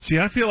See,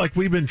 I feel like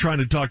we've been trying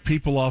to talk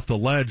people off the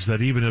ledge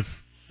that even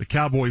if the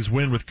Cowboys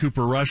win with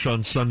Cooper Rush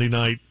on Sunday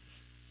night,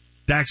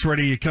 Dak's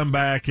ready to come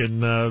back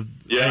and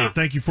hey,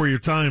 thank you for your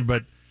time.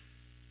 But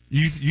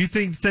you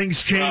think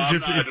things change?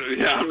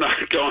 I'm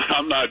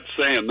not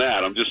saying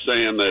that. I'm just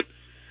saying that.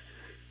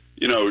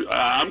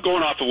 I'm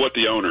going off of what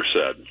the owner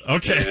said.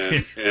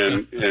 Okay.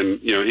 And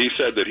he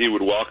said that he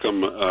would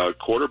welcome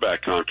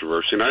quarterback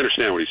controversy, and I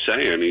understand what he's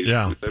saying.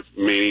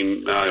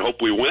 Meaning, I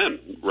hope we win,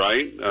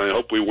 right? I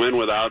hope we win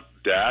without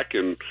Dak,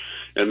 and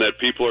that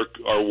people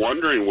are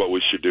wondering what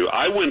we should do.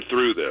 I went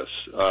through this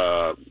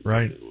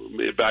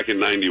back in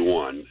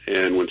 '91,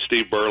 and when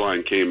Steve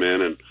Berline came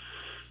in and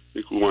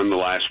won the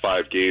last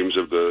 5 games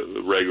of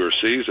the regular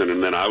season,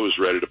 and then I was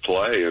ready to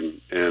play,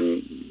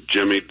 and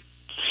Jimmy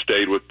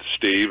stayed with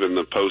Steve in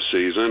the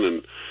postseason,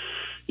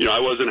 and I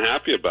wasn't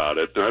happy about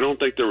it. I don't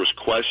think there was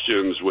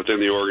questions within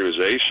the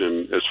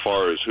organization as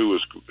far as who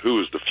was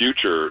the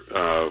future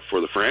for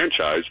the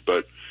franchise,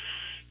 but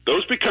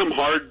those become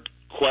hard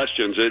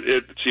questions.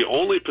 It's the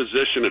only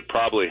position it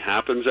probably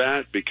happens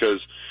at,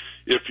 because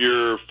if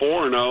you're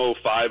 4-0,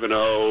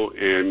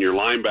 5-0, and your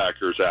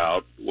linebacker's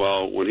out,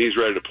 well, when he's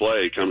ready to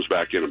play, he comes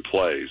back in and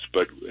plays.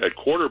 But at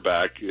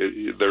quarterback,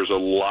 there's a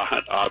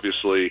lot,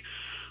 obviously,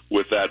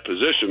 with that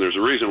position. There's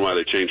a reason why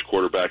they change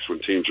quarterbacks when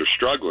teams are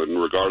struggling,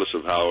 regardless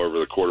of however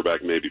the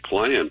quarterback may be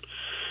playing.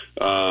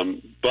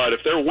 But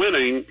if they're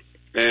winning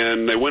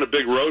and they win a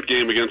big road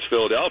game against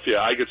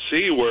Philadelphia, I could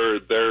see where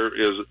there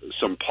is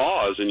some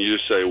pause, and you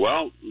just say,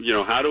 well,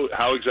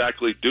 how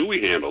exactly do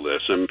we handle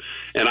this? And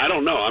I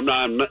don't know. I'm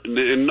not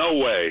in no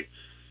way.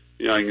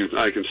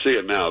 I can see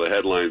it now. The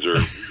headlines are.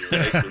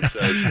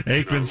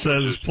 Aikman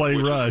says play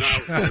Rush.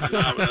 That's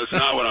not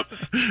what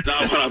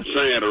I'm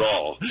saying at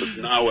all. That's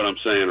not what I'm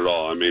saying at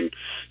all. I mean,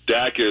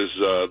 Dak is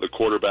the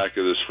quarterback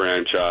of this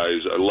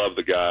franchise. I love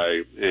the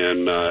guy,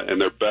 and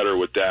they're better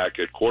with Dak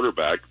at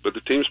quarterback. But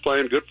the team's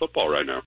playing good football right now.